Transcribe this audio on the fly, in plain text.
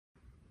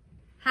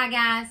Hi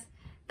guys,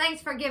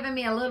 thanks for giving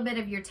me a little bit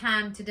of your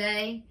time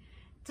today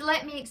to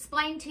let me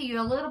explain to you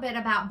a little bit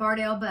about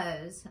Bardel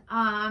Bows.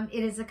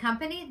 It is a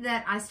company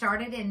that I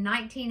started in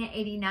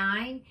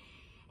 1989,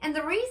 and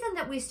the reason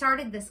that we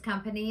started this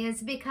company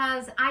is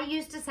because I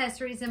used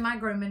accessories in my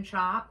grooming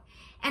shop,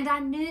 and I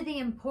knew the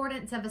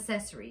importance of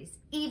accessories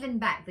even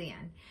back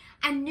then.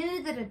 I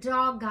knew that a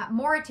dog got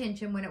more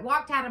attention when it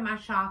walked out of my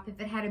shop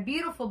if it had a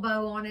beautiful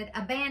bow on it,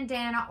 a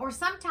bandana, or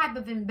some type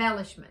of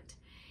embellishment.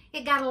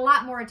 It got a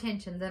lot more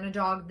attention than a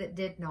dog that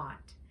did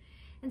not.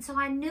 And so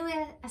I knew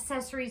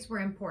accessories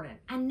were important.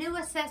 I knew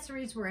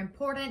accessories were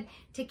important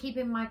to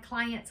keeping my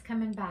clients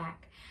coming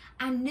back.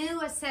 I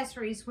knew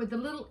accessories were the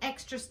little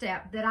extra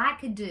step that I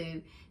could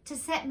do to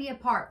set me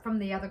apart from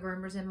the other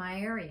groomers in my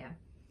area.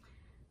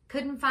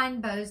 Couldn't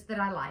find bows that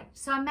I liked,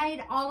 so I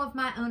made all of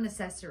my own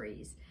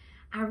accessories.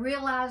 I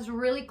realized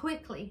really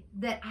quickly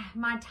that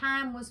my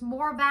time was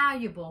more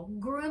valuable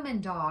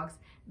grooming dogs,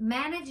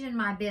 managing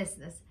my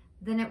business,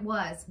 than it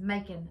was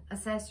making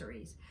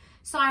accessories.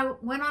 So I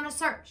went on a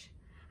search.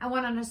 I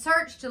went on a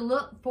search to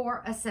look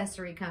for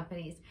accessory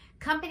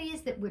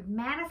companies that would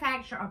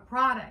manufacture a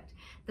product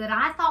that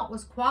I thought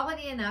was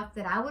quality enough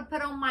that I would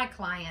put on my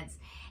clients,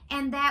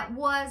 and that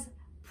was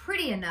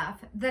pretty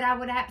enough that I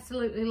would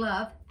absolutely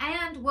love,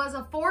 and was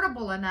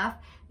affordable enough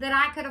that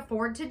I could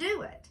afford to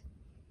do it.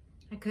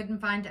 I couldn't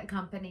find a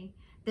company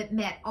that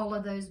met all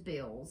of those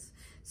bills.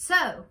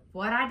 So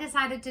what I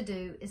decided to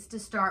do is to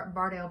start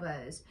Bardel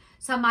Bows.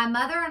 So my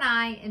mother and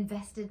I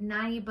invested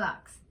 90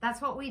 bucks.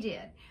 That's what we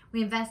did.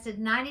 We invested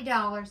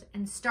 $90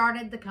 and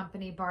started the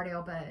company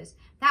Bardel Bows.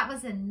 That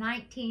was in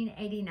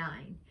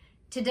 1989.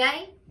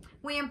 Today,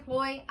 we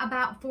employ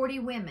about 40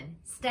 women,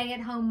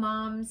 stay-at-home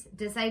moms,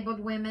 disabled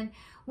women,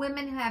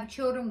 women who have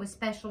children with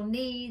special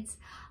needs,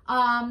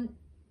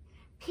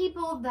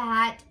 people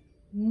that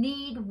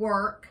need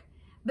work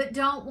but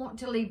don't want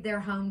to leave their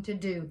home to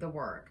do the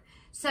work.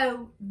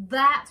 So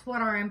that's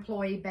what our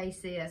employee base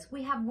is.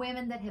 We have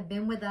women that have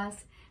been with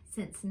us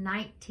since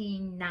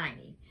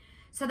 1990.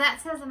 So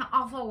that says an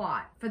awful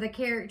lot for the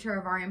character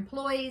of our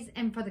employees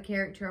and for the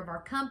character of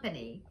our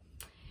company.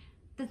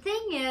 The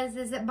thing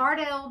is that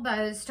Bardel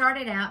Bows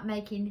started out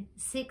making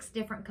 6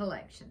 different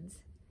collections.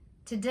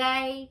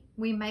 Today,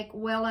 we make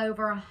well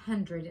over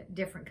 100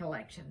 different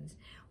collections.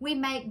 We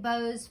make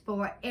bows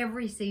for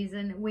every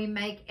season. We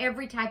make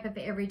every type of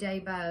everyday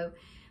bow.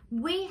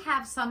 We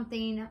have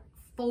something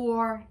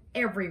for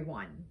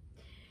everyone.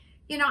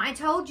 You know, I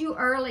told you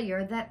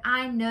earlier that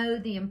I know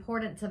the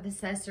importance of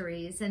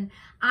accessories, and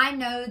I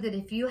know that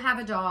if you have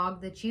a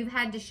dog that you've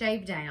had to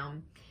shave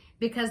down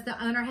because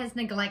the owner has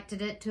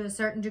neglected it to a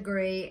certain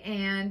degree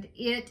and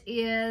it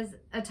is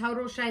a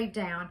total shave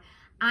down,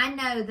 I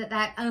know that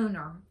that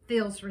owner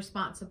feels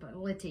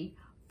responsibility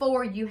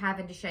for you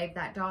having to shave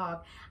that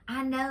dog.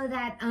 I know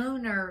that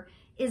owner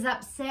is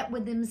upset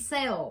with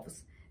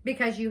themselves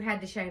because you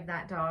had to shave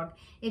that dog.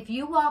 If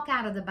you walk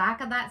out of the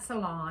back of that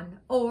salon,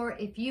 or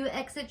if you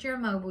exit your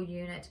mobile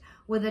unit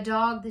with a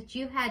dog that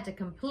you had to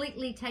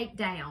completely take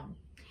down,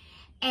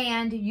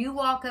 and you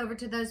walk over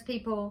to those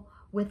people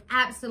with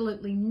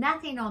absolutely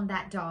nothing on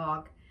that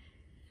dog,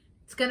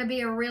 it's going to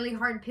be a really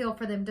hard pill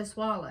for them to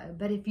swallow.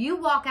 But if you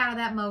walk out of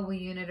that mobile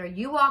unit, or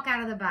you walk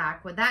out of the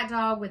back with that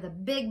dog with a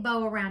big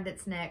bow around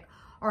its neck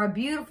or a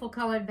beautiful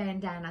colored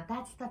bandana,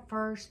 that's the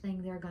first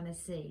thing they're going to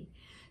see.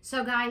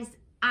 So guys,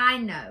 I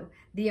know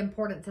the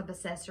importance of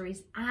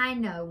accessories. I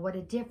know what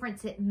a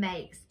difference it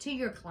makes to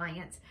your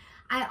clients.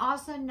 I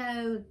also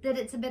know that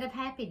it's a bit of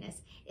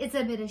happiness. It's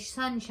a bit of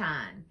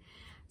sunshine.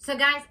 So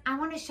guys, I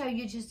want to show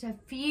you just a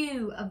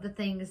few of the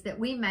things that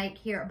we make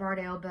here at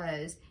Bardel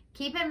Bows.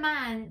 Keep in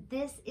mind,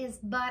 this is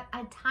but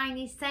a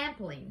tiny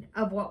sampling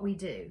of what we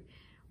do.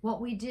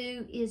 What we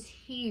do is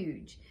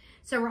huge.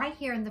 So right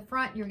here in the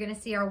front, you're going to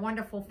see our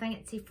wonderful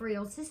fancy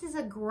frills. This is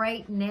a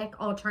great neck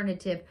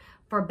alternative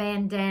for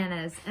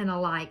bandanas and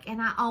alike.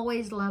 And I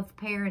always love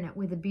pairing it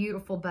with a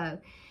beautiful bow.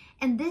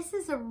 And this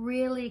is a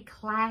really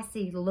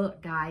classy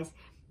look, guys.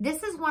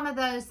 This is one of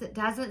those that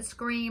doesn't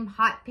scream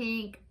hot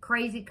pink,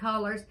 crazy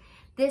colors.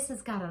 This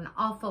has got an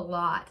awful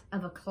lot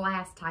of a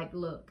class type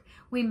look.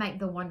 We make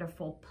the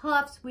wonderful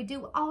puffs. We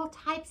do all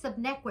types of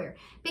neckwear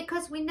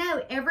because we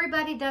know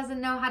everybody doesn't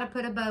know how to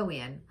put a bow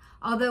in.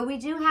 Although we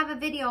do have a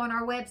video on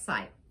our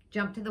website.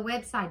 Jump to the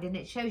website and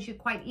it shows you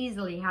quite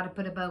easily how to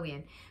put a bow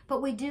in.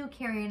 But we do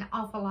carry an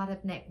awful lot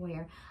of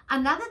neckwear.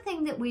 Another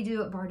thing that we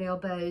do at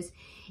Bardel Bows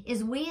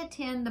is we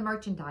attend the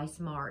merchandise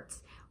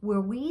marts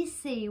where we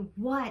see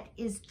what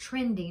is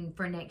trending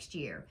for next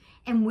year.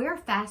 And we're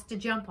fast to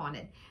jump on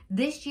it.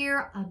 This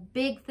year, a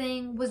big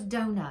thing was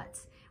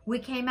donuts. We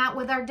came out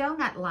with our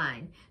donut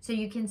line. So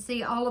you can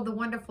see all of the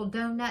wonderful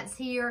donuts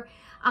here.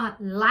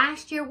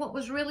 Last year, what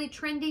was really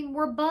trending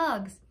were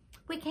bugs.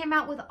 We came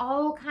out with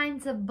all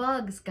kinds of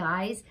bugs,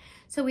 guys.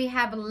 So we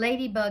have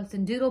ladybugs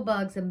and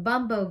doodlebugs and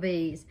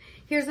bumblebees.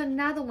 Here's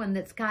another one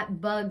that's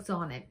got bugs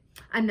on it.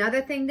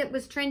 Another thing that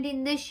was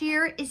trending this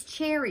year is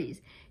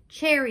cherries.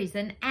 cherries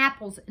and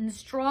apples and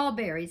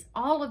strawberries.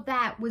 All of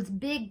that was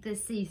big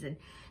this season.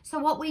 So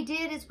what we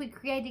did is we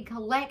created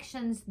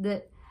collections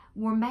that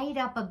were made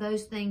up of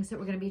those things that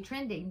were going to be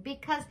trending,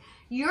 because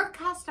your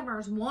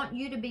customers want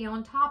you to be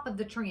on top of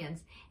the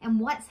trends and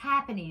what's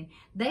happening.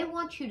 They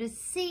want you to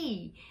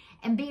see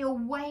and be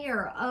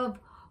aware of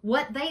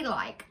what they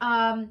like.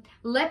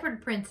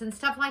 Leopard prints and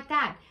stuff like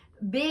that.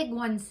 Big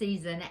one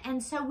season.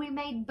 And so we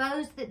made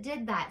bows that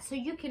did that, so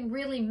you can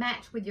really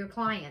match with your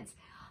clients.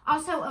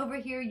 Also over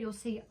here, you'll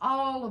see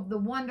all of the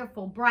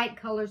wonderful bright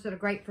colors that are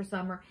great for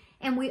summer.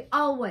 And we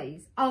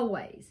always,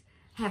 always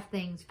have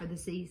things for the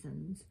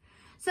seasons.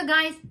 So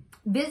guys,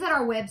 visit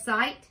our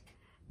website,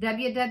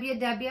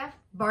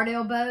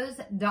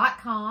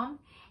 www.bardelbows.com.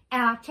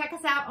 Check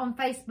us out on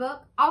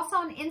Facebook, also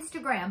on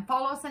Instagram.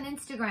 Follow us on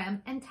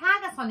Instagram and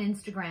tag us on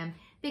Instagram,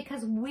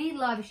 because we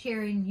love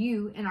sharing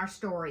you in our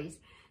stories.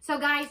 So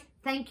guys,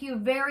 thank you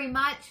very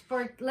much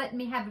for letting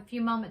me have a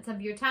few moments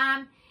of your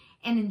time,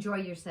 and enjoy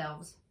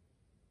yourselves.